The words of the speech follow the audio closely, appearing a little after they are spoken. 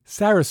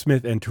Sarah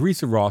Smith and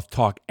Teresa Roth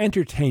talk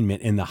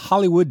entertainment in the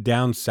Hollywood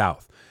down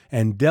south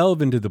and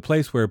delve into the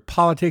place where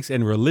politics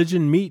and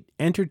religion meet,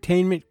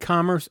 entertainment,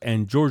 commerce,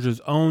 and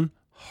Georgia's own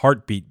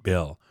heartbeat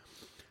bill.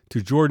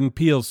 To Jordan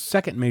Peele's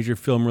second major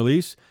film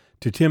release,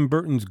 to Tim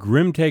Burton's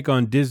grim take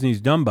on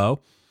Disney's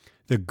Dumbo,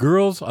 the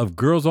girls of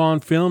Girls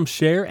on Film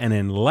share an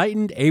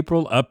enlightened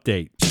April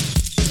update.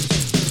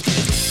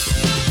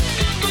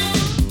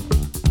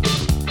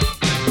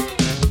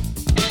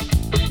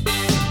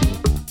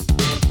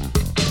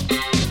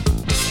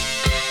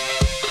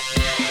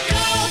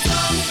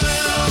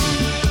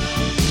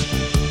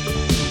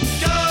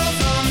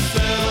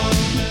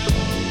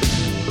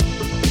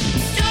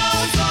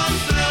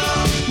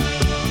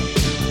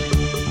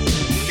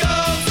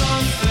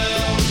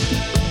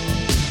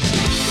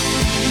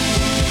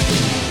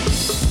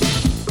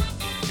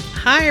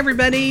 Hi,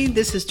 everybody.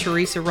 This is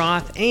Teresa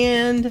Roth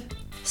and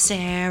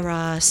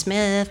Sarah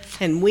Smith.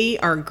 And we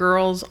are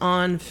Girls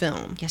on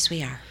Film. Yes,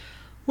 we are.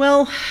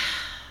 Well,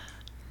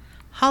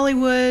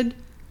 Hollywood,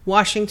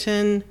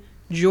 Washington,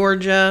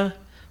 Georgia,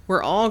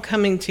 we're all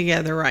coming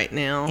together right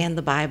now. And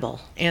the Bible.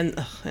 And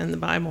the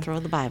Bible. Throw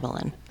the Bible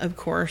in. Of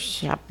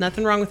course. Yep.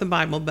 Nothing wrong with the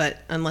Bible,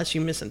 but unless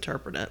you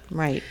misinterpret it.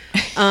 Right.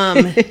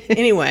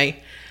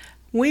 Anyway,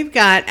 we've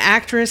got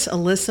actress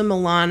Alyssa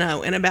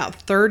Milano and about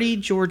 30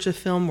 Georgia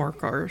film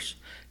workers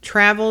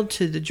traveled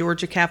to the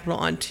Georgia Capitol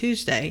on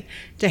Tuesday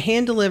to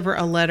hand-deliver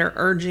a letter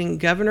urging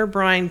Governor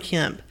Brian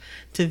Kemp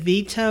to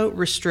veto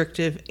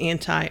restrictive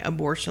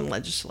anti-abortion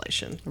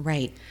legislation.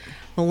 Right.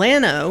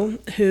 Milano,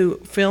 who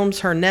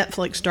films her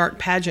Netflix dark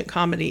pageant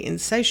comedy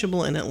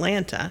Insatiable in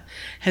Atlanta,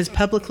 has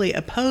publicly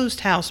opposed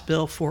House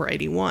Bill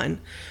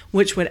 481,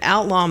 which would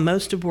outlaw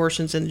most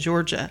abortions in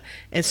Georgia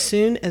as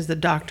soon as the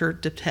doctor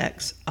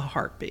detects a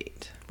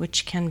heartbeat.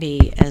 Which can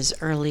be as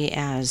early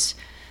as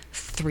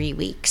 3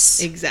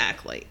 weeks.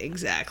 Exactly.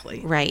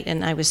 Right.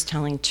 And I was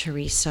telling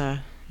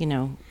Teresa,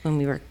 when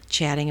we were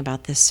chatting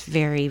about this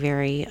very,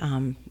 very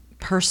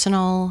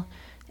personal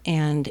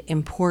and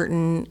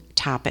important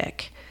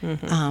topic.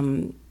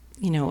 Mm-hmm.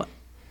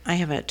 I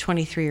have a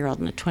 23-year-old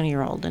and a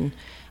 20-year-old, and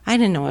I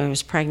didn't know I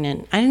was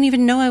pregnant. I didn't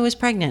even know I was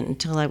pregnant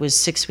until I was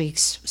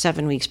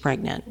 7 weeks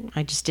pregnant.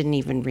 I just didn't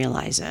even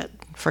realize it.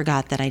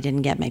 Forgot that I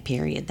didn't get my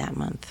period that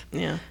month.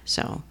 Yeah.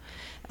 So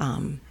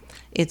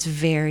it's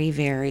very,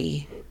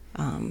 very,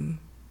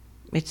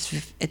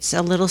 it's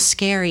a little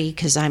scary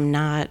because I'm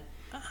not,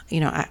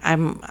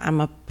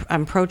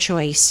 I'm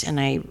pro-choice, and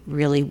I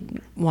really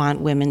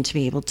want women to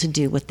be able to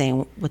do what they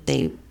want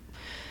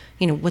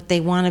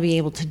to be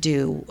able to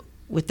do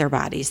with their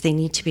bodies. They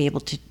need to be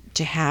able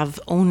to have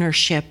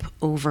ownership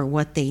over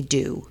what they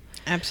do.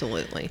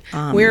 Absolutely.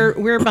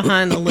 We're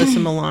behind Alyssa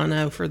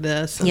Milano for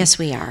this. Yes,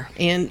 we are.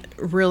 And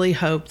really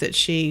hope that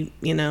she,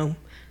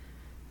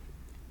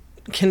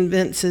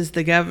 convinces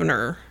the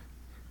governor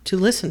to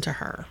listen to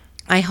her.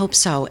 I hope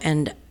so.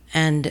 And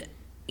in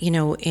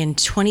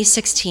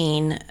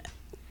 2016,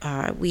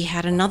 we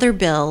had another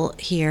bill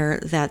here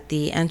that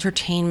the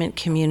entertainment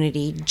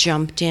community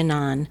jumped in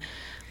on,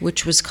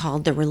 which was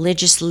called the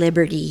Religious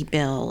Liberty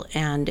Bill,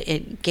 and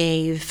it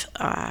gave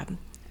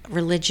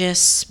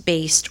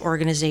religious-based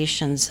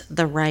organizations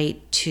the right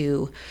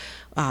to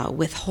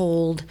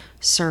withhold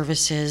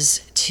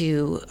services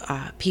to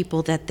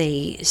people that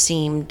they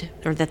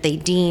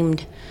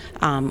deemed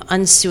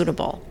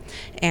unsuitable.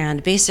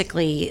 And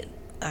basically,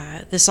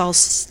 this all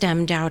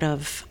stemmed out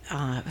of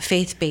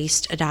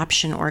faith-based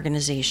adoption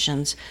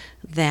organizations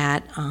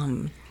that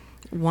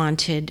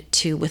wanted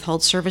to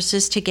withhold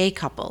services to gay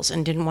couples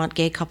and didn't want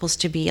gay couples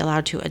to be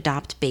allowed to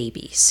adopt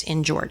babies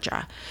in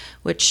Georgia,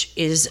 which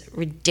is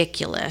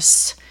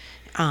ridiculous.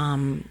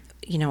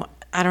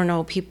 I don't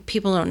know,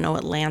 people don't know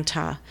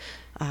Atlanta.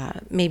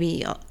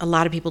 Maybe a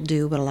lot of people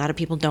do, but a lot of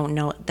people don't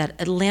know that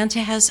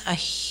Atlanta has a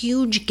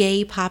huge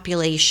gay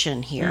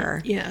population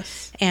here.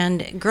 Yes.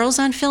 And Girls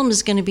on Film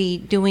is going to be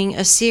doing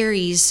a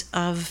series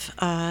of,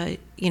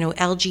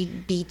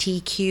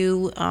 LGBTQ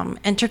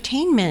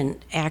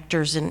entertainment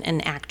actors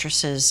and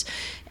actresses.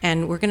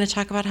 And we're going to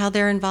talk about how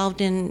they're involved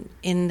in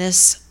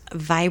this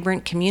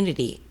vibrant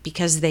community,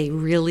 because they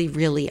really,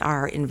 really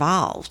are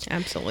involved.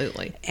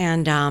 Absolutely.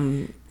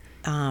 And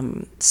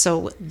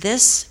so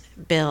this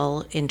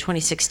bill in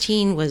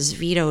 2016 was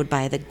vetoed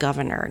by the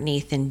governor,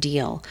 Nathan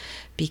Deal,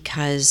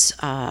 because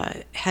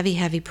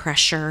heavy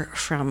pressure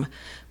from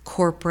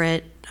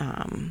corporate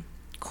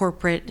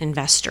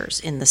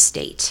investors in the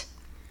state.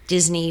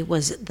 Disney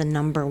was the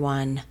number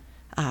one,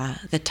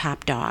 the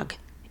top dog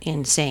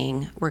in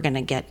saying we're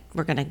gonna get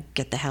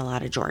the hell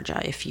out of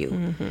Georgia if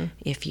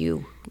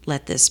you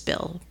let this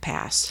bill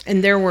pass.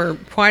 And there were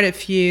quite a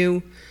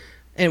few,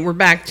 and we're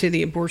back to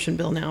the abortion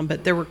bill now,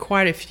 but there were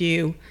quite a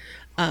few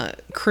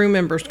crew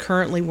members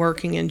currently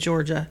working in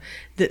Georgia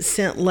that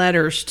sent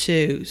letters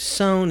to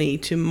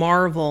Sony, to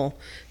Marvel,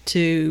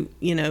 to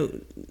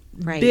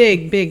Right.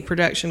 big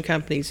production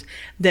companies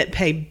that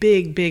pay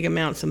big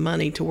amounts of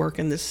money to work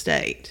in this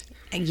state.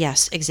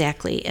 Yes,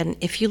 exactly. And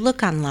if you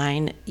look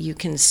online, you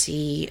can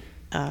see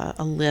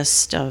a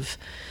list of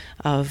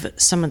of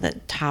some of the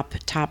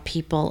top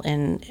people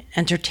in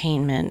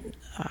entertainment,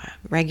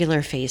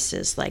 regular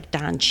faces like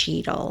Don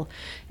Cheadle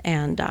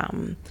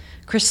and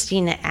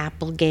Christina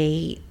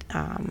Applegate,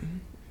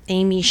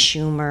 Amy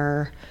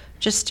Schumer,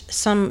 just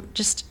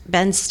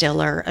Ben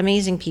Stiller,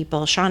 amazing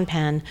people, Sean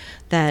Penn,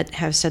 that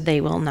have said they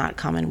will not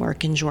come and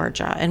work in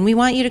Georgia. And we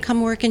want you to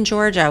come work in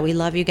Georgia. We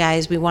love you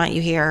guys. We want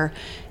you here.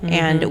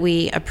 And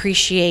we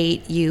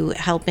appreciate you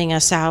helping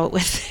us out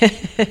with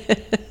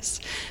this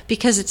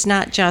because it's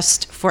not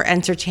just for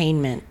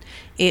entertainment.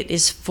 It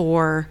is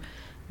for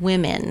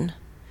women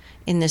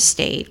in the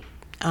state.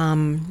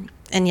 And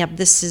yep,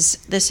 this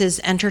is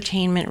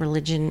entertainment,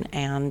 religion,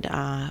 and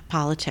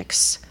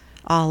politics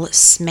all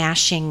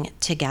smashing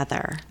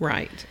together.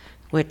 Right.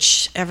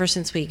 Which ever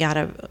since we got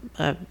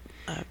a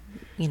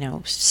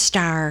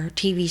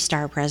TV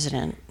star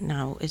president,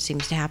 now it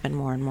seems to happen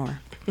more and more.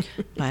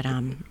 But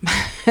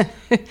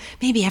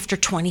maybe after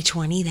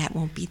 2020 that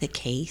won't be the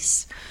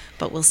case.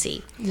 But we'll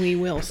see. We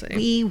will see.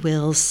 We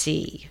will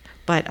see.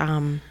 But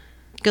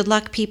good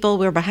luck, people.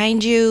 We're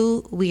behind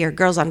you. We are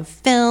Girls on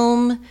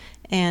Film,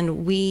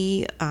 and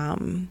we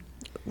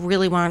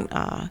really want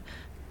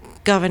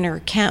Governor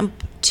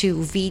Kemp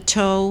to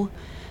veto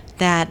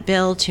that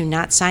bill, to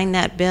not sign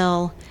that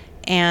bill,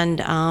 and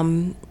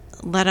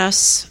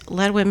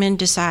let women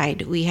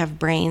decide. We have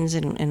brains,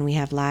 and we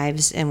have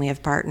lives, and we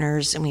have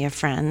partners, and we have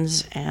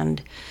friends,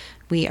 and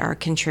we are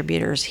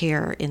contributors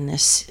here in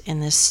this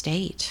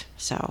state.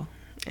 So,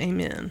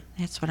 amen.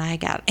 That's what I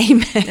got.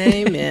 Amen.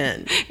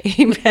 Amen.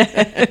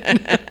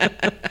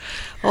 Amen.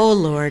 Oh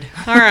Lord.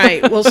 All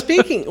right. Well,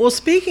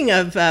 speaking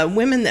of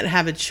women that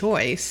have a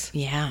choice.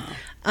 Yeah.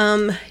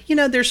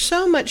 There's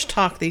so much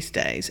talk these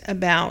days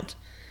about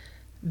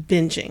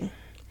binging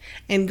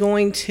and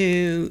going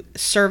to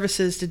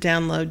services to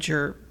download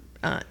your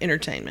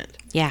entertainment.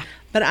 Yeah.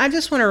 But I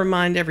just want to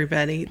remind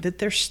everybody that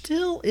there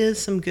still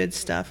is some good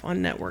stuff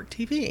on network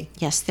TV.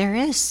 Yes, there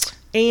is.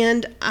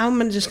 And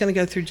I'm just going to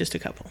go through just a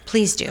couple.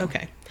 Please do.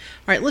 Okay.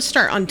 All right, let's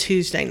start on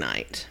Tuesday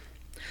night.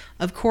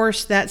 Of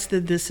course, that's the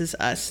This Is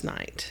Us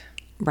night.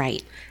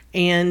 Right.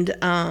 And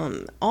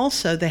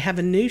also, they have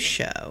a new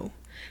show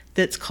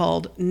that's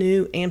called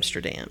New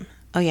Amsterdam.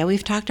 Oh, yeah,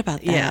 we've talked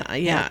about that.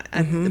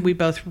 Yeah. We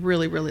both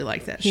really, really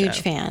like that show.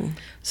 Huge fan.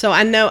 So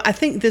I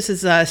think This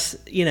Is Us,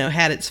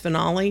 had its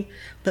finale,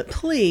 but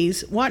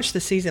please watch the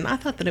season. I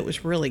thought that it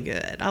was really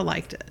good. I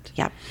liked it.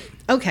 Yep.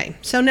 Okay,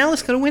 so now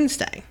let's go to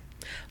Wednesday.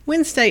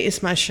 Wednesday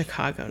is my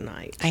Chicago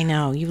night. I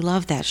know. You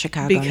love that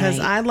Chicago because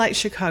night. I like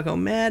Chicago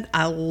Med,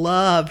 I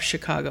love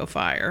Chicago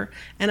Fire,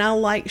 and I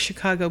like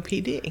Chicago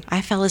PD.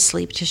 I fell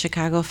asleep to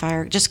Chicago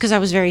Fire just because I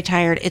was very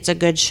tired. It's a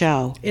good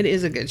show. It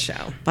is a good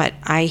show. But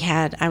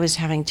I was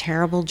having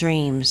terrible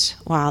dreams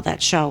while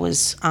that show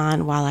was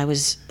on, while I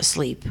was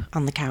asleep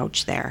on the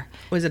couch there.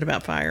 Was it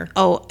about fire?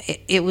 Oh,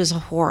 it was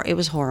it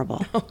was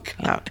horrible. Oh,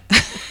 God.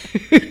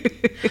 Yeah.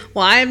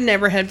 Well, I have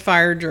never had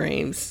fire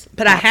dreams,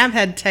 but I have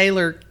had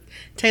Taylor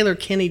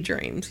Kinney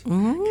dreams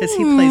because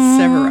he plays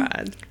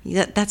Severide.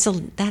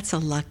 That's a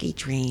lucky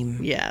dream.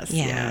 Yes.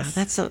 Yeah. Yes.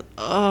 That's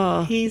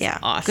he's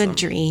awesome. Good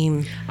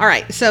dream. All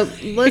right, so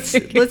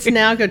let's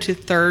now go to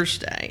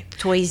Thursday.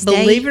 Toys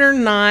Day. Believe it or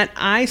not,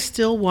 I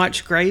still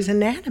watch Grey's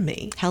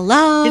Anatomy.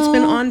 Hello. It's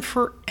been on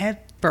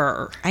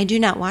forever. I do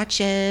not watch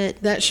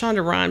it. That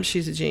Shonda Rhimes,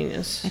 she's a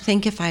genius. I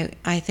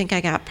think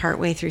I got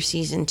partway through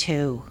season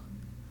 2.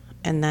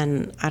 And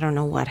then I don't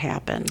know what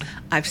happened.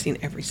 I've seen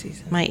every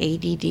season. My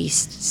ADD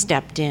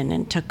stepped in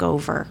and took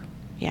over.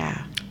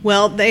 Yeah.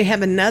 Well, they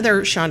have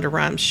another Shonda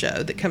Rhimes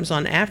show that comes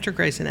on after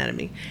Grey's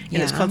Anatomy,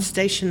 and it's called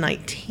Station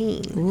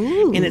 19.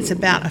 Ooh. And it's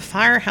about a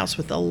firehouse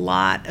with a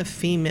lot of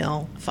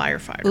female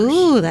firefighters.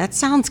 Ooh, that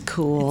sounds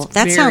cool. It's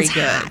that very sounds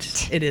good.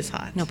 hot. It is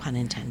hot. No pun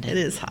intended. It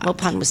is hot. Well,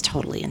 pun was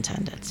totally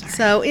intended. Sorry.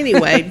 So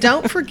anyway,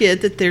 don't forget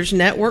that there's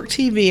network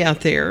TV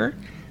out there.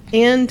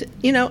 And,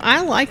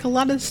 I like a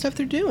lot of the stuff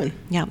they're doing.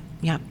 Yep.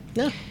 Yeah.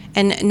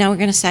 And now we're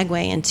going to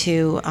segue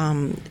into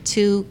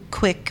 2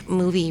 quick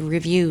movie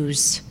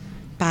reviews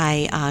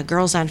by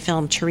Girls on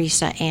Film,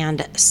 Teresa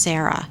and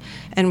Sarah.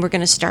 And we're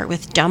going to start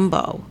with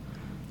Dumbo.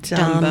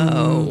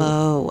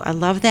 Dumbo. I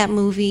love that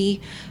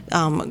movie.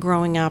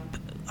 Growing up,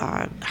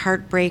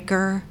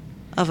 heartbreaker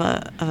of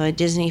a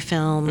Disney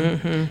film.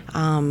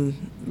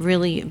 Mm-hmm.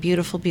 Really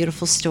beautiful,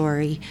 beautiful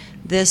story.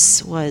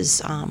 This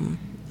was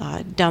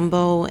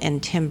Dumbo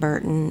and Tim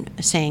Burton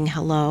saying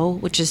hello,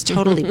 which is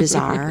totally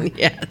bizarre.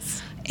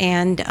 Yes.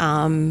 And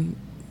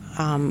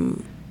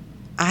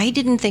I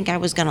didn't think I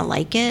was going to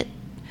like it.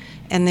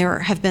 And there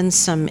have been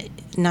some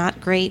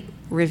not great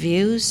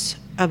reviews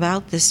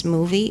about this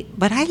movie,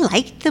 but I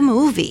liked the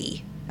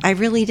movie. I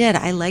really did.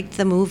 I liked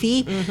the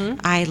movie. Mm-hmm.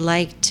 I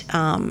liked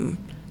the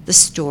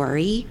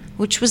story,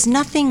 which was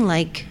nothing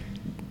like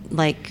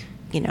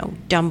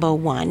Dumbo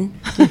 1,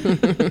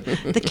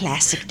 the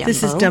classic Dumbo.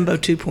 This is Dumbo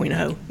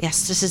 2.0.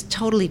 Yes, this is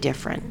totally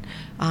different.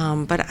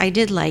 But I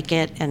did like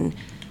it. And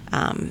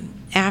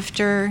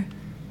after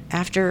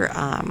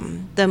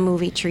the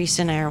movie,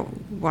 Teresa and I are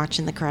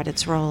watching the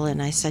credits roll,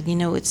 and I said,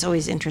 it's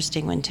always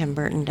interesting when Tim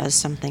Burton does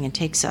something and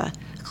takes a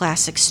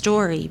classic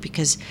story,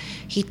 because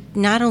he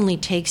not only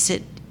takes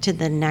it to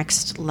the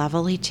next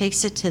level, he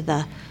takes it to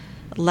the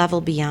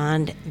level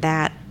beyond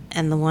that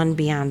and the one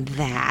beyond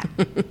that.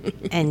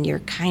 And you're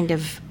kind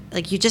of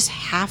like, you just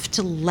have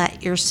to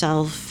let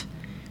yourself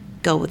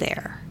go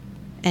there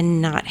and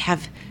not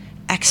have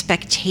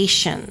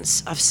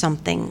expectations of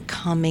something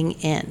coming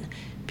in,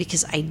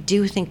 because I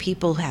do think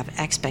people who have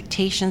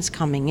expectations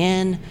coming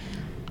in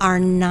are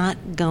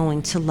not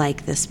going to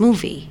like this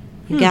movie.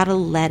 You got to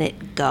let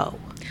it go.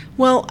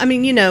 Well, I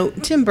mean, you know,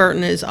 Tim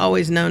Burton is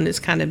always known as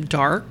kind of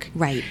dark.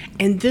 Right.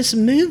 And this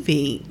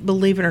movie,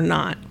 believe it or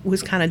not,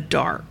 was kind of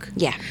dark.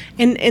 Yeah.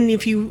 And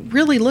if you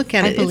really look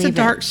at it, it's a believe it.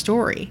 dark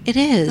story. It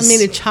is. I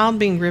mean, a child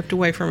being ripped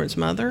away from its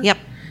mother. Yep.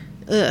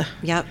 Ugh.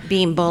 Yep.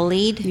 Being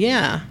bullied.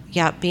 Yeah.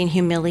 Yep. Being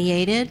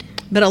humiliated.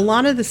 But a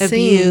lot of the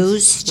scenes...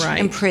 Abused. Right.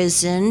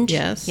 Imprisoned.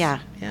 Yes. Yeah.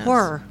 Yes.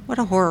 Horror. What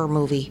a horror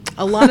movie.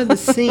 A lot of the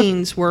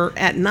scenes were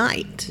at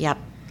night. Yep.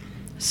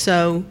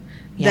 So...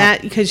 Yep.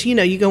 That, because, you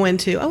know, you go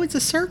into, oh, it's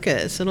a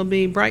circus. It'll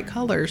be bright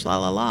colors, la,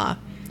 la, la.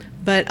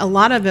 But a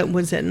lot of it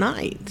was at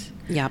night.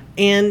 Yep.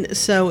 And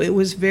so it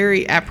was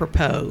very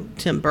apropos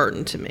Tim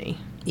Burton to me.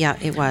 Yeah,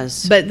 it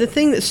was. But the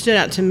thing that stood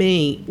out to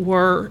me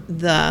were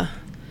the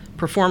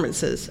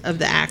performances of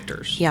the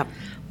actors. Yep.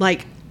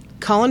 Like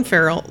Colin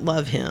Farrell,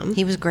 love him.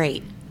 He was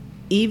great.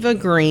 Eva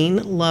Green,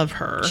 love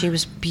her. She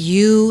was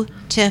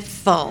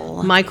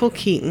beautiful. Michael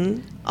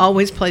Keaton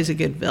always plays a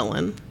good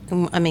villain.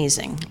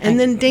 Amazing. And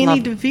then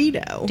Danny loved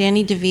DeVito.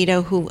 Danny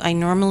DeVito, who I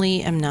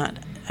normally am not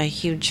a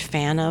huge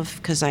fan of,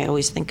 because I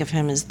always think of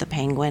him as the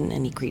Penguin,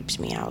 and he creeps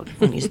me out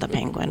when he's the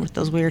Penguin with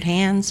those weird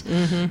hands.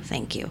 Mm-hmm.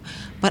 Thank you.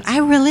 But I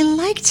really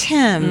liked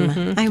him.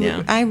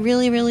 Mm-hmm. I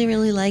really, really,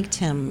 really liked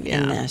him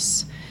Yeah. in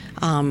this.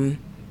 The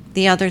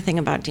other thing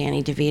about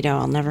Danny DeVito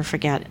I'll never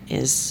forget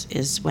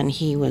is when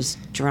he was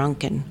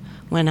drunk and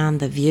went on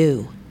The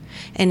View.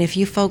 And if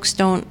you folks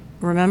don't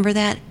remember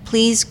that,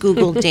 please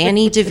Google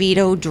Danny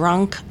DeVito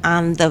drunk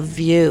on The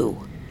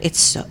View.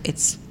 It's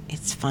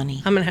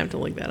funny. I'm going to have to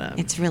look that up.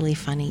 It's really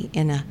funny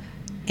in a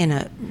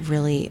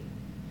really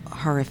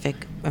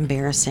horrific,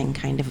 embarrassing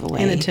kind of a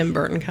way. In a Tim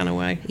Burton kind of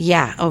way.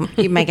 Yeah. Oh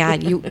my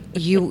God.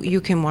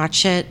 You can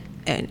watch it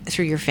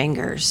through your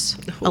fingers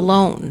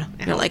alone.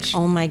 You're like,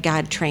 oh my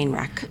God, train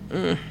wreck.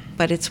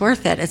 But it's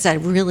worth it. It's a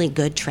really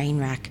good train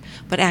wreck.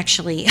 But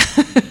actually,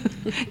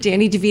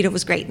 Danny DeVito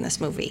was great in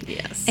this movie.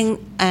 Yes.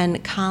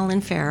 And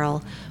Colin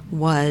Farrell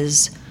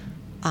was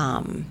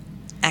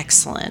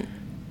excellent.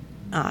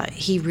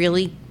 He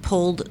really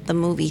pulled the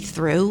movie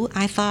through,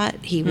 I thought.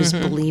 He was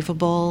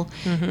believable.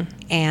 Mm-hmm.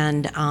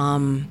 And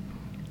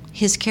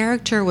his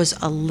character was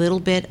a little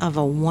bit of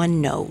a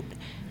one note,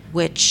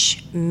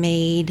 which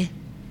I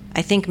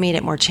think made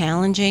it more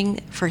challenging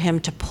for him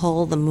to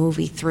pull the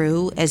movie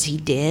through as he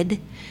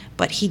did.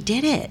 But he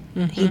did it.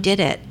 Mm-hmm. He did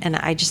it. And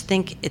I just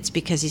think it's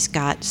because he's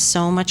got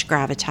so much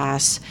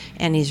gravitas,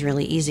 and he's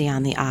really easy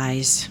on the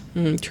eyes.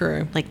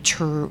 True. Like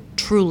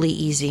truly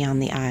easy on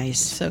the eyes.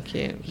 So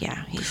cute.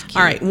 Yeah, he's cute.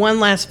 All right, one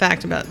last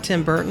fact about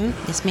Tim Burton.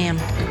 Yes, ma'am.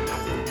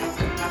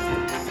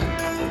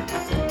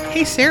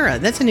 Hey, Sarah,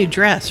 that's a new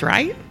dress,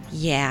 right?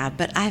 Yeah,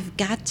 but I've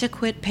got to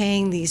quit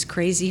paying these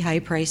crazy high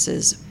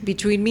prices.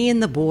 Between me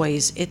and the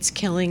boys, it's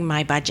killing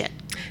my budget.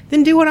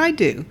 Then do what I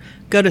do.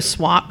 Go to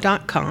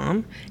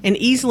swap.com and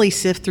easily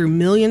sift through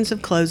millions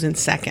of clothes in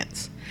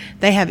seconds.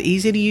 They have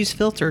easy-to-use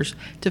filters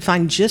to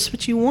find just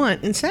what you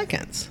want in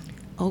seconds.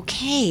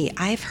 Okay,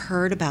 I've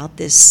heard about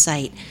this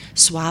site.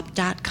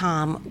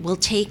 Swap.com will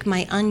take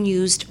my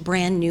unused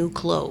brand new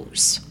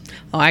clothes.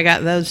 Oh, I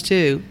got those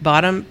too.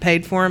 Bought them,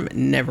 paid for them,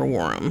 never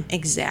wore them.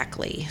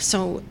 Exactly.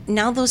 So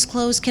now those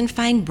clothes can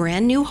find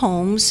brand new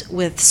homes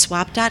with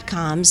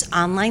Swap.com's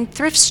online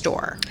thrift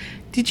store.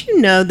 Did you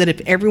know that if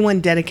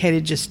everyone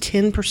dedicated just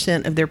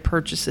 10% of their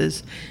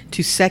purchases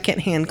to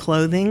secondhand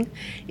clothing,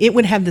 it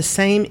would have the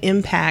same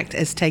impact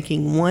as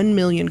taking 1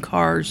 million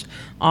cars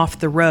off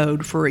the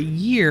road for a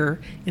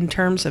year in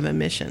terms of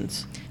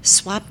emissions?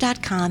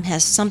 Swap.com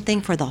has something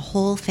for the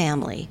whole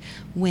family: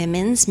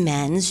 women's,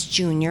 men's,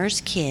 juniors,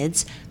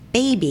 kids,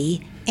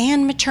 baby,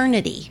 and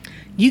maternity.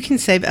 You can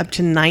save up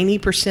to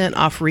 90%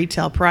 off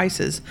retail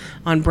prices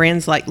on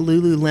brands like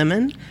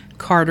Lululemon,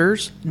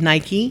 Carter's,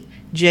 Nike,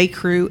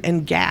 J.Crew,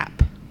 and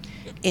Gap.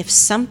 If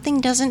something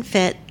doesn't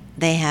fit,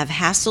 they have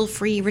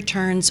hassle-free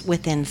returns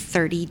within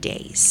 30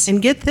 days.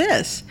 And get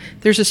this,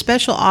 there's a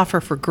special offer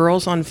for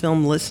Girls on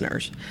Film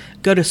listeners.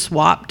 Go to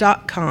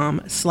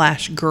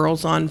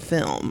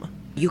swap.com/girlsonfilm.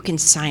 You can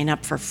sign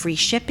up for free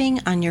shipping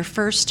on your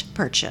first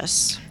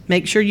purchase.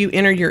 Make sure you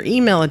enter your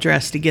email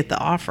address to get the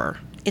offer.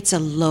 It's a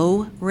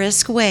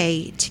low-risk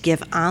way to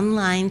give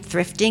online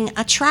thrifting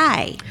a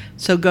try.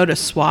 So go to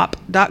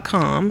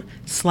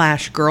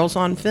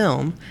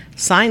swap.com/girlsonfilm,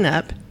 sign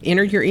up,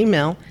 enter your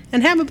email,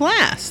 and have a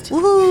blast.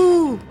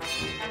 Woohoo!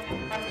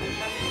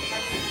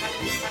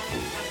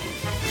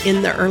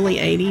 In the early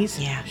 80s,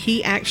 Yeah.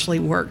 he actually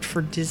worked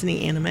for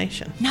Disney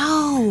Animation.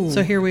 No!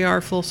 So here we are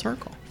full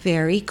circle.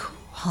 Very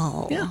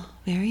cool. Yeah.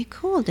 Very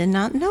cool. Did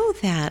not know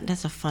that.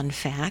 That's a fun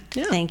fact.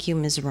 Yeah. Thank you,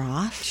 Ms.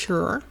 Roth.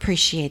 Sure.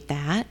 Appreciate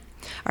that.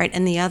 All right,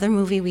 and the other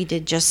movie we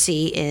did just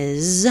see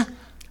is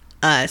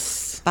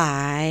Us.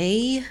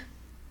 by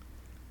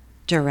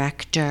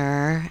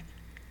director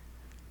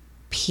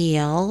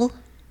Peele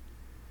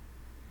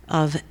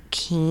of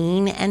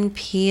Keen and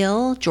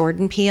Peele,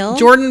 Jordan Peele.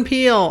 Jordan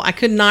Peele. I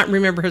could not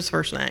remember his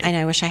first name. I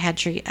know. I wish I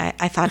had.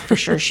 I thought for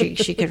sure she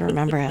could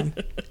remember him.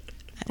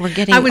 We're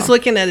getting. I was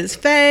looking at his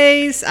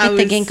face. Get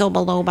the ginkgo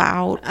biloba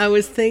out. I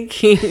was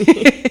thinking.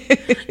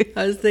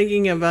 I was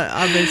thinking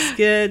about the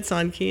skits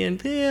on Key and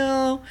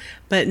Peele,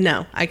 but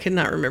no, I could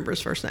not remember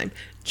his first name.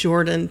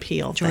 Jordan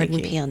Peele.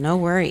 Jordan Peele. No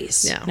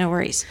worries. Yeah. No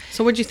worries.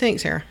 So, what'd you think,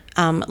 Sarah?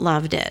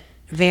 Loved it.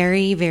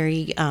 Very,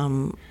 very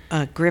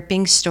a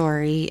gripping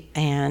story,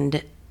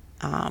 and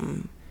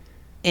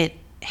it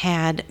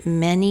had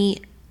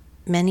many,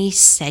 many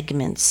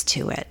segments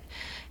to it,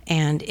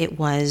 and it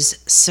was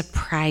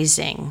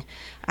surprising.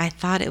 I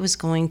thought it was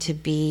going to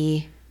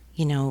be,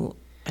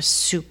 a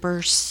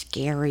super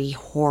scary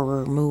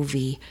horror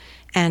movie,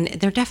 and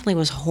there definitely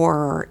was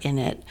horror in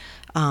it,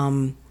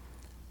 and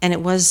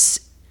it was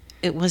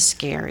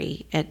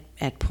scary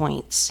at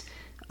points,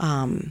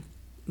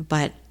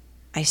 but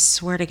I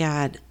swear to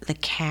God, the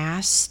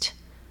cast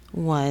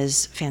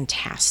was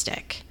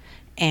fantastic,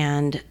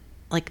 and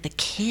like the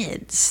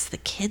kids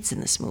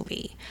in this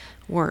movie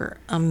were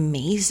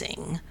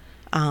amazing.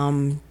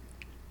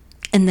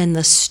 And then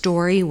the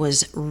story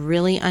was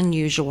really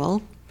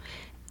unusual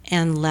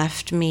and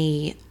left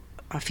me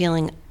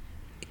feeling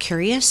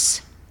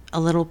curious,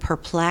 a little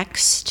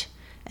perplexed,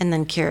 and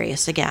then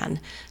curious again.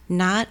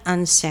 Not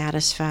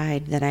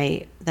unsatisfied that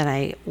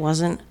I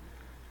wasn't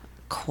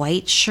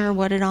quite sure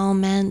what it all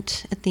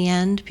meant at the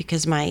end,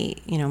 because my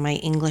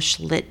English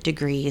lit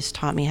degree has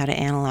taught me how to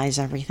analyze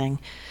everything.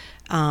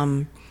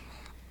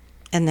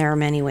 And there are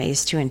many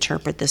ways to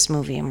interpret this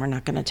movie, and we're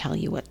not going to tell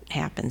you what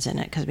happens in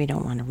it because we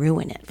don't want to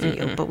ruin it for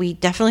you. But we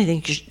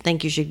definitely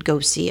think you should go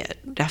see it.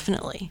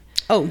 Definitely.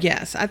 Oh,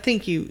 yes. I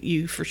think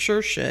you for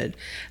sure should,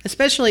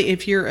 especially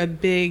if you're a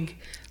big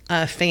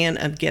fan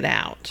of Get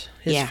Out,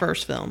 his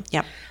first film.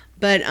 Yep.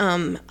 But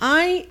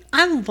I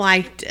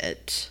liked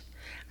it.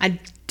 I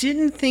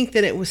didn't think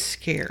that it was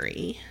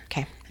scary.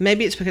 Okay.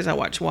 Maybe it's because I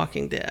watched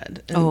Walking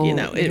Dead. And,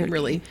 it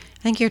really...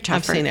 I think you're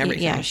tougher. I've seen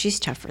everything. Yeah, she's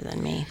tougher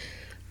than me.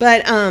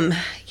 But,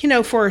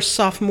 for a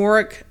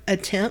sophomoric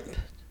attempt,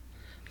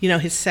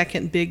 his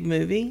second big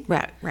movie.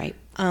 Right.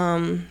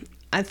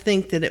 I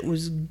think that it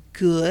was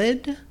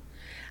good.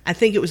 I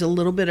think it was a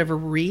little bit of a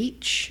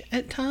reach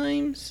at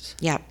times.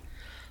 Yep.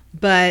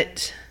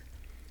 But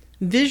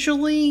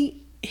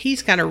visually,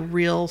 he's got a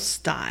real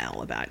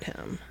style about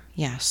him.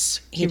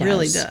 Yes, he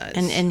really does.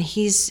 And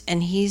he's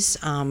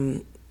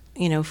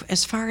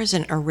as far as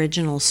an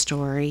original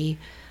story,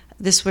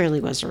 this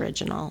really was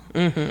original.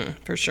 Mm-hmm,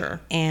 for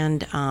sure.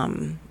 And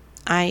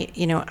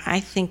I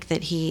think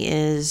that he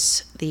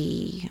is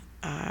the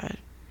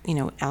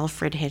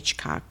Alfred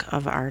Hitchcock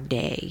of our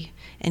day,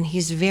 and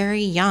he's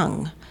very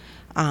young.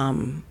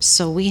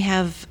 So we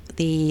have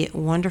the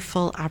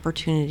wonderful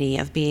opportunity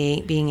of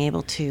being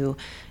able to,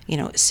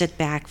 sit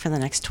back for the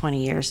next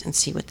 20 years and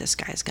see what this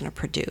guy is going to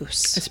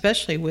produce.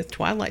 Especially with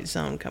Twilight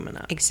Zone coming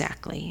up.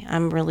 Exactly.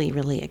 I'm really,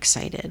 really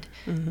excited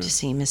to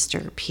see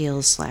Mr.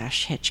 Peele /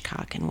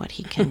 Hitchcock and what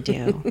he can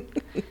do.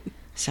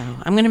 So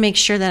I'm going to make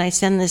sure that I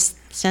send this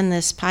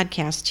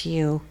podcast to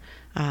you,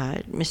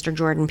 Mr.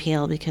 Jordan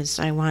Peele, because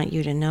I want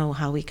you to know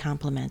how we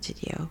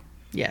complimented you.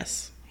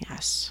 Yes.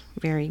 Yes.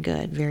 Very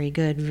good. Very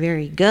good.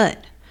 Very good.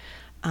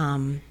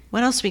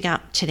 What else we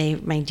got today,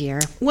 my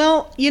dear?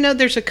 Well,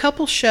 there's a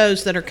couple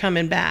shows that are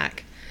coming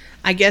back,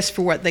 I guess,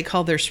 for what they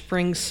call their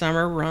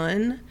spring-summer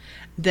run,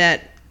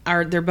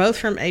 they're both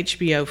from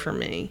HBO for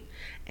me,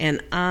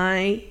 and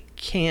I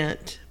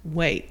can't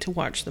wait to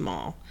watch them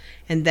all.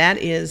 And that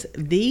is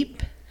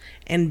Veep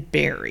and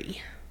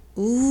Barry.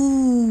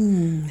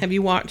 Ooh. Have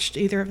you watched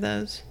either of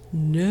those?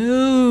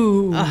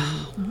 No.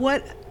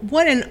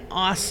 What an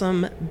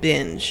awesome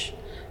binge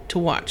to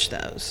watch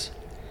those.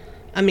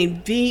 I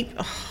mean, Veep,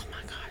 oh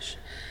my gosh.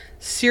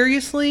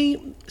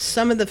 Seriously,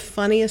 some of the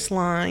funniest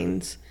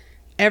lines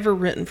ever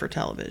written for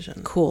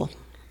television. Cool.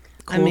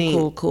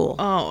 Cool.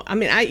 Oh, I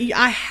mean,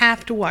 I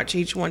have to watch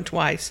each one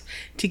twice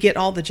to get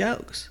all the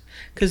jokes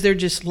because they're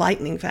just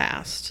lightning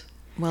fast.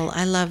 Well,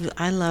 I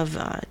love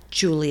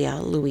Julia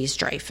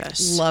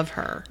Louis-Dreyfus. Love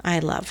her. I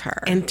love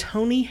her. And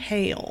Tony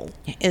Hale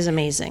is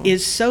amazing.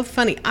 Is so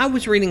funny. I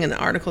was reading an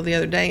article the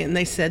other day, and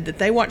they said that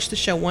they watched the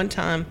show one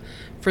time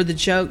for the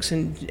jokes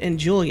and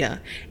Julia,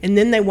 and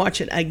then they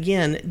watch it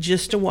again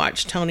just to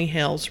watch Tony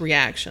Hale's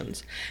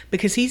reactions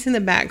because he's in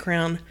the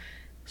background,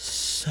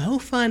 so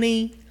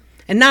funny,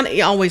 and not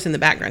always in the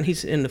background.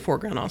 He's in the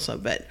foreground also,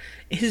 but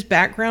his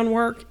background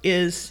work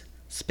is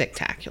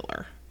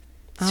spectacular.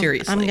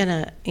 Seriously. I'm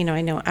gonna,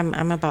 I know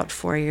I'm about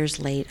 4 years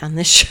late on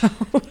this show.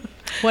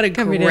 What a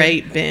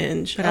great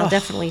binge. But I'll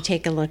definitely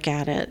take a look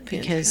at it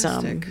because,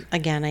 fantastic.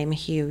 Again, I'm a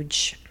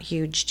huge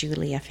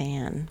Julia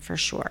fan for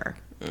sure.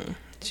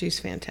 She's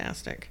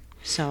fantastic.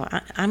 So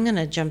I'm going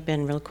to jump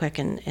in real quick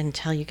and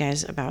tell you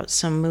guys about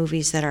some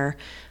movies and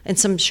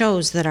some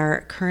shows that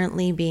are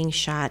currently being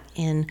shot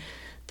in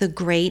the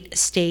great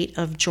state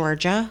of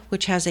Georgia,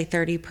 which has a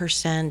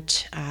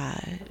 30%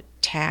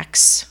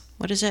 tax.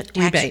 What is it?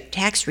 Rebate.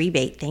 Tax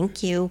rebate.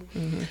 Thank you.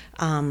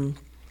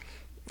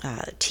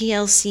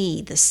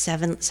 TLC, the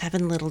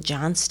Seven Little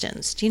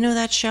Johnstons. Do you know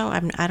that show?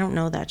 I don't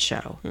know that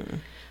show.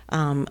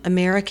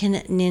 American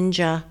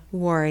Ninja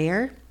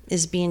Warrior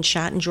is being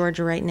shot in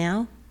Georgia right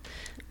now.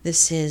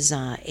 This is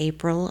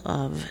April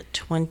of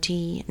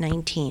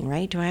 2019,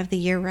 right? Do I have the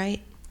year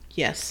right?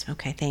 Yes.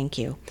 Okay, thank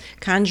you.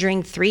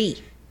 Conjuring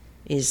 3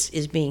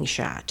 is being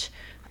shot.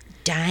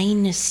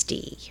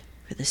 Dynasty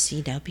for the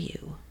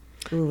CW.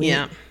 Ooh,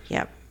 Yeah.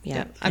 Yep.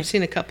 I've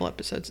seen a couple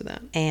episodes of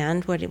that.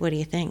 And what do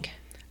you think?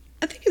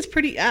 I think it's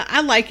pretty. I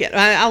like it.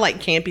 I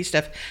like campy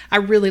stuff. I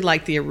really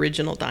like the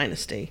original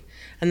Dynasty,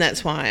 and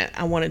that's why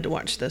I wanted to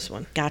watch this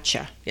one.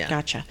 Gotcha. Yeah.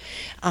 Gotcha.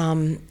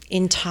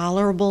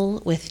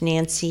 Intolerable with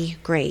Nancy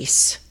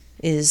Grace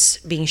is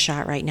being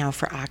shot right now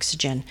for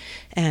Oxygen.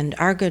 And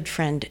our good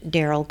friend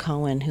Daryl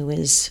Cohen, who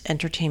is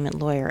entertainment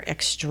lawyer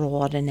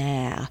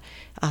extraordinaire,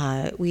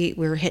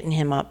 we're hitting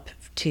him up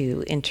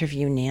to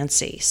interview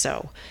Nancy.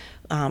 So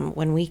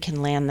when we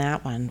can land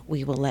that one,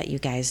 we will let you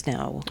guys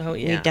know. Oh,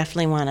 yeah. We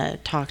definitely want to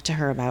talk to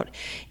her about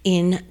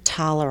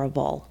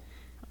Intolerable.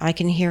 I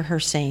can hear her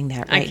saying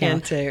that right now. I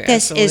can too.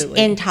 This Absolutely.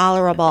 is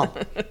intolerable.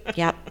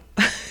 Yep.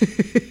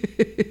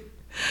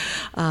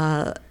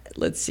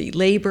 Let's see.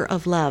 Labor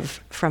of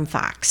Love from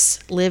Fox.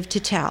 Live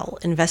to Tell.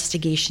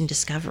 Investigation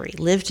Discovery.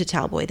 Live to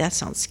Tell. Boy, that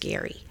sounds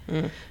scary.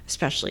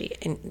 Especially,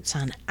 it's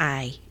on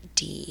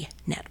ID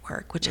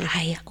Network, which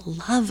I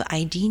love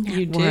ID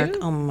Network. do?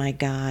 Oh, my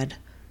God.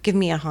 Give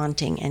me a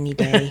haunting any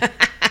day.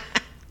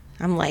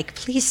 I'm like,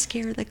 please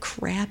scare the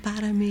crap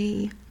out of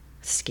me.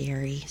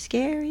 Scary.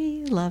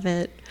 Love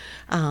it.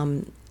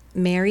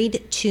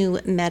 Married to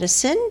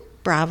Medicine.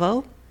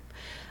 Bravo.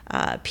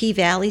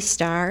 P-Valley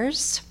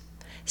Stars.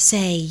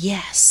 Say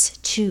Yes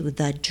to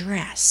the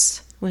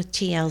Dress with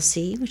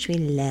TLC, which we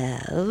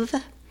love.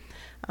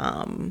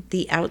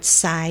 The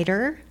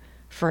Outsider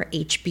for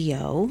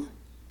HBO.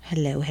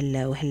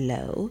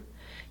 Hello.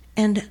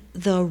 And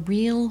The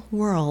Real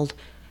World.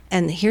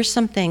 And here's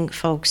something,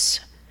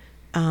 folks.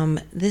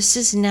 This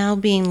is now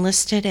being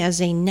listed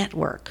as a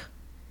network.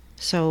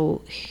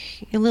 So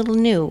a little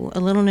new.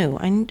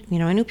 I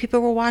knew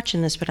people were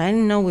watching this, but I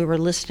didn't know we were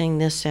listing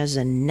this as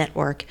a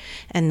network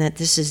and that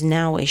this is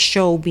now a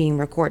show being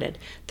recorded.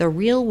 The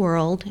Real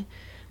World,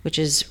 which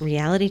is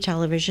reality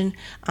television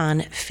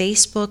on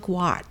Facebook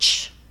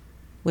Watch,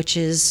 which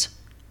is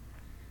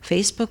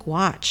Facebook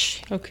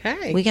Watch.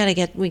 Okay. We gotta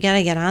get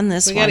on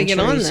this. We gotta get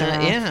on Teresa that,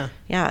 Roth. yeah.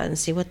 Yeah, and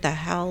see what the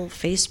hell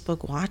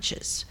Facebook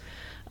watches.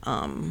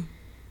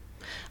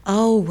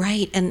 Oh,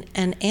 right, and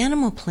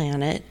Animal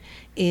Planet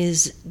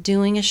is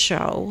doing a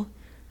show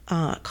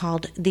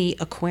called The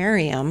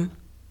Aquarium.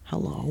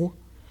 Hello.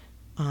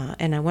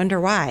 And I wonder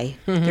why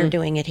they're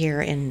doing it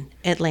here in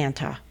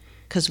Atlanta.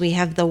 Because we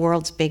have the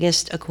world's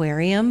biggest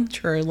aquarium.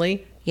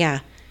 Truly.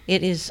 Yeah,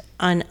 it is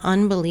an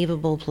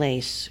unbelievable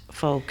place,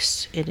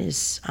 folks. It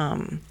is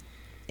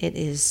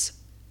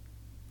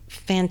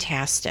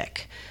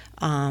fantastic.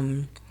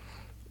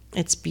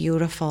 It's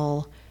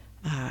beautiful.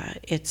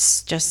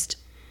 It's just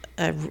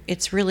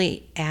it's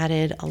really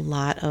added a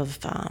lot of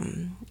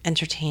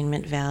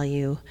entertainment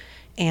value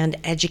and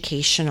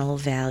educational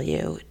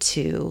value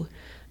to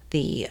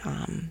the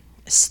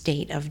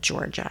state of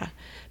Georgia,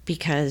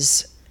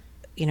 because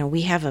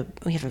we have a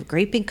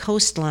great big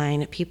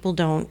coastline. People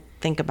don't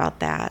think about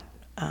that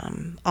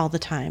all the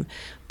time,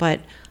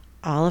 but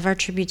all of our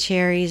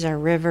tributaries, our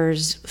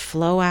rivers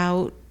flow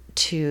out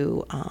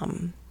to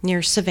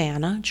near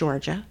Savannah,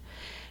 Georgia,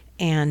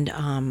 and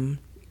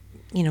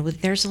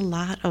there's a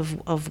lot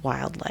of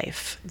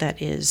wildlife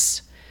that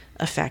is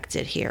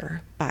affected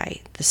here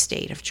by the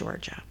state of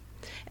Georgia.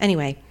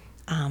 Anyway,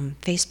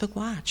 Facebook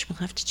Watch, we'll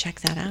have to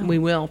check that out. We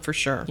will, for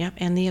sure. Yep,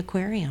 and the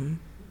aquarium,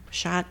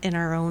 shot in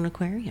our own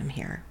aquarium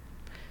here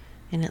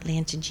in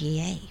Atlanta,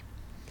 GA.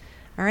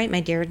 All right,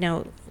 my dear,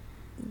 now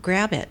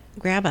grab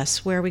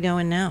us. Where are we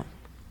going now?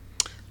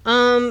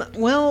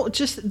 Well,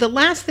 just the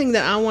last thing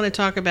that I want to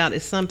talk about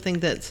is something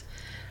that's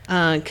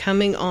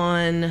coming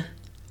on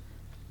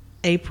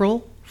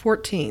April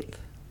 14th.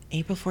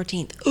 April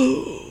 14th.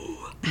 Ooh,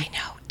 I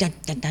know. Dun,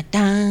 dun, dun,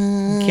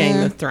 dun. Game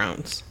of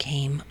Thrones.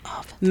 Game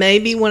of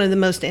Maybe one of the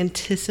most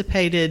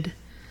anticipated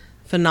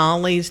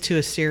finales to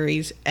a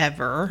series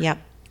ever. Yep.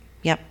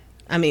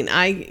 I mean,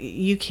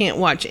 you can't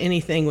watch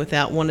anything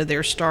without one of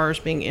their stars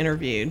being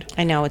interviewed.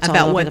 I know, it's all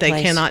about over what the they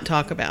place. cannot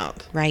talk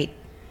about. Right.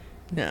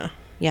 Yeah.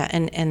 Yeah,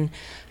 and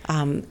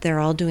they're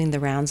all doing the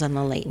rounds on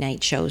the late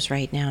night shows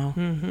right now,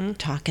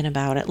 talking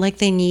about it like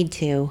they need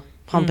to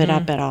pump it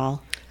up at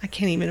all. I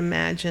can't even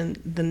imagine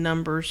the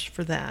numbers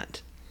for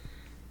that.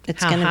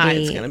 It's How gonna high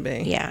be, it's gonna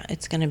be. Yeah,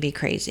 it's gonna be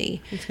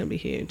crazy. It's going to be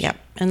huge. Yep.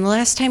 And the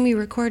last time we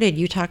recorded,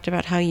 you talked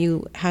about how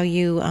you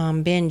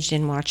binged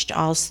and watched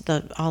all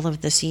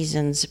of the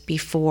seasons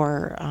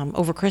before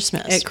over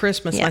Christmas. At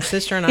Christmas, Yeah. my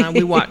sister and I,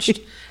 we watched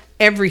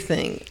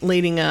everything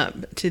leading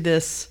up to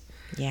this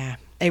Yeah.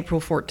 April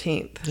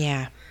 14th.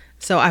 Yeah.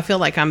 So I feel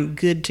like I'm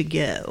good to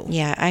go.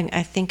 Yeah,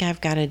 I think I've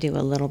got to do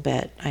a little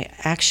bit. I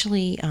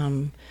actually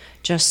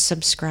just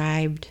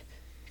subscribed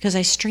because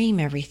I stream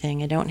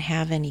everything. I don't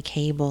have any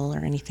cable or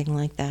anything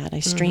like that.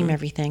 I stream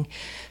everything.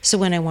 So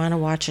when I want to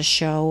watch a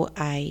show,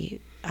 I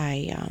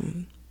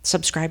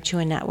subscribe to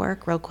a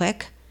network real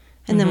quick,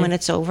 and then when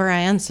it's over,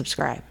 I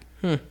unsubscribe.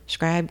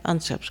 Subscribe,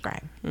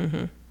 unsubscribe.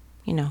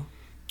 You know,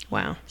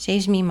 Wow.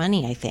 saves me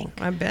money, I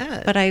think. I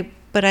bet.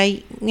 But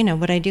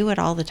I do it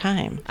all the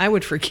time. I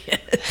would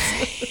forget.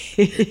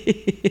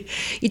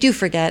 You do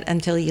forget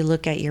until you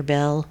look at your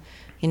bill,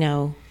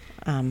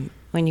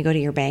 when you go to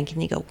your bank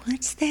and you go,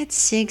 what's that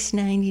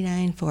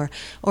 $6.99 for?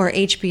 Or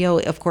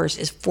HBO, of course,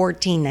 is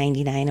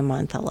 $14.99 a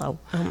month. Hello.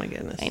 Oh my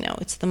goodness. I know,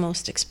 it's the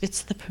most,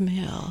 it's the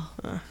premiere.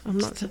 I'm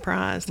not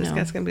surprised. No.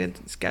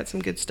 It's got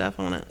some good stuff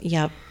on it.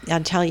 Yep.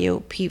 I'll tell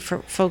you, Pete, for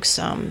folks,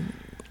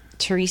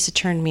 Teresa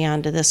turned me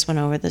on to this one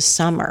over the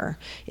summer.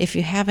 If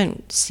you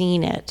haven't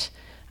seen it,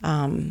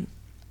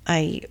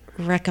 I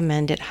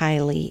recommend it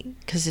highly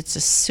because it's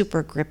a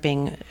super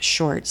gripping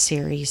short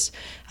series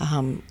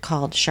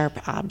called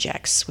Sharp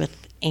Objects with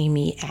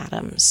Amy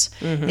Adams.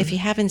 If you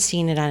haven't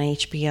seen it on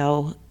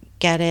HBO,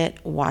 get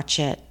it, watch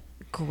it.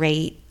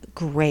 Great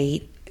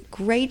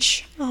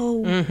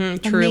show.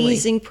 Truly.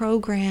 Amazing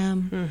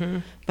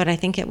program. But I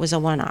think it was a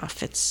one-off.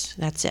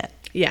 That's it.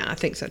 Yeah, I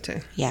think so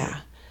too. Yeah.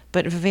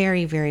 But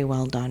very, very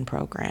well done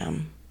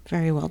program.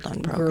 Very well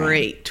done program.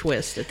 Great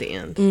twist at the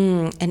end.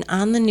 And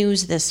on the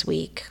news this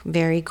week,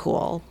 very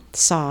cool,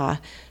 saw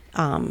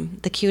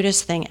the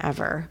cutest thing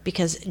ever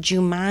because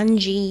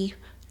Jumanji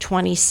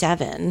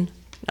 27.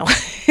 No,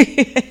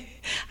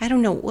 I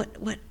don't know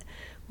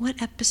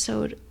what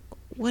episode.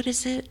 What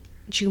is it?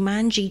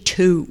 Jumanji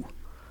 2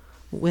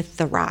 with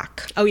The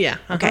Rock. Oh yeah.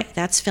 Okay,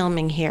 that's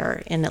filming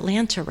here in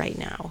Atlanta right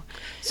now.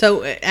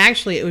 So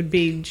actually, it would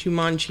be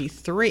Jumanji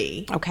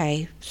 3.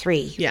 Okay,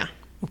 3. Yeah.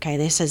 Okay,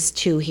 this says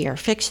 2 here.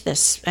 Fix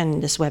this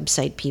and this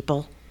website,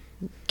 people.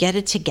 Get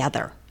it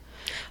together.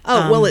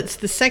 Oh, well, it's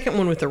the second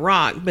one with The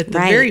Rock, but the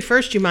Right. very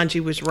first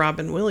Jumanji was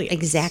Robin Williams.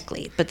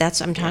 Exactly. But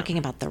I'm talking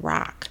about The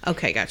Rock.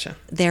 Okay, gotcha.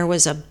 There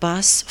was a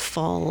bus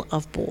full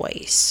of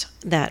boys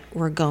that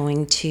were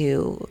going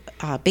to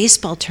a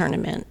baseball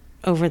tournament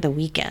over the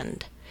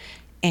weekend.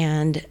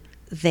 And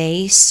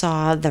they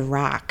saw The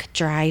Rock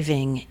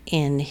driving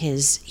in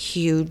his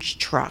huge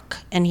truck.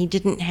 And he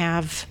didn't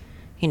have,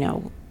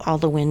 all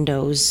the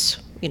windows,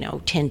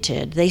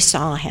 tinted. They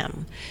saw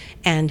him.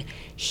 And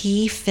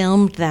he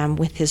filmed them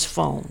with his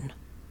phone,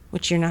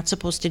 which you're not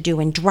supposed to do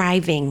in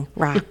driving,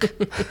 Rock.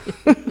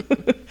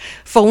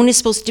 Phone is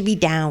supposed to be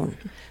down.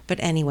 But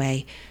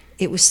anyway,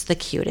 it was the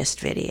cutest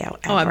video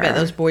ever. Oh, I bet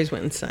those boys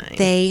went insane.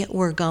 They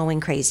were going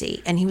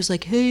crazy. And he was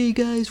like, hey,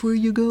 guys, where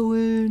you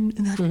going?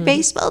 And the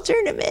baseball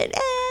tournament.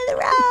 The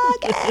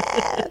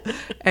Rock.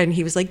 And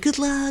he was like, good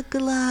luck,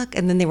 good luck.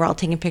 And then they were all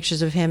taking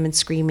pictures of him and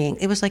screaming.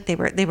 It was like they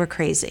were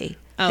crazy.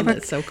 Oh,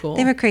 that's so cool.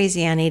 They were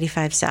crazy on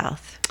 85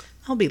 South.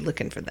 I'll be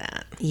looking for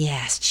that.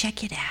 Yes,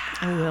 check it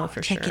out. I will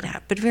for Check sure. it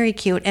out. But very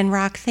cute. And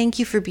Rock, thank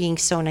you for being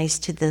so nice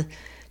to the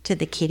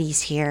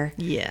kitties here.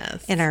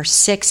 Yes. In our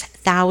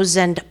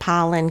 6,000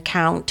 pollen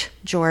count,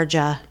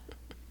 Georgia,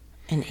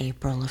 in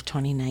April of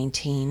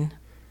 2019,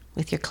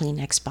 with your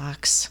Kleenex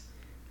box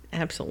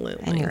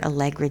Absolutely. and your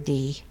Allegra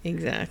D.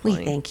 Exactly.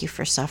 We thank you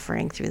for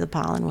suffering through the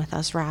pollen with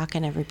us, Rock,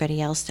 and everybody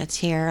else that's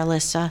here.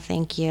 Alyssa,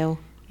 thank you.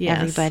 Yes.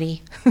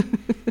 Everybody.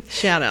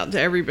 Shout out to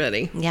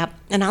everybody. Yep.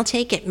 And I'll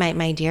take it,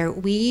 my dear.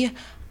 We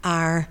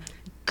are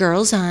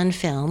Girls on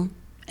Film,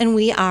 and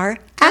we are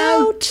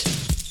out.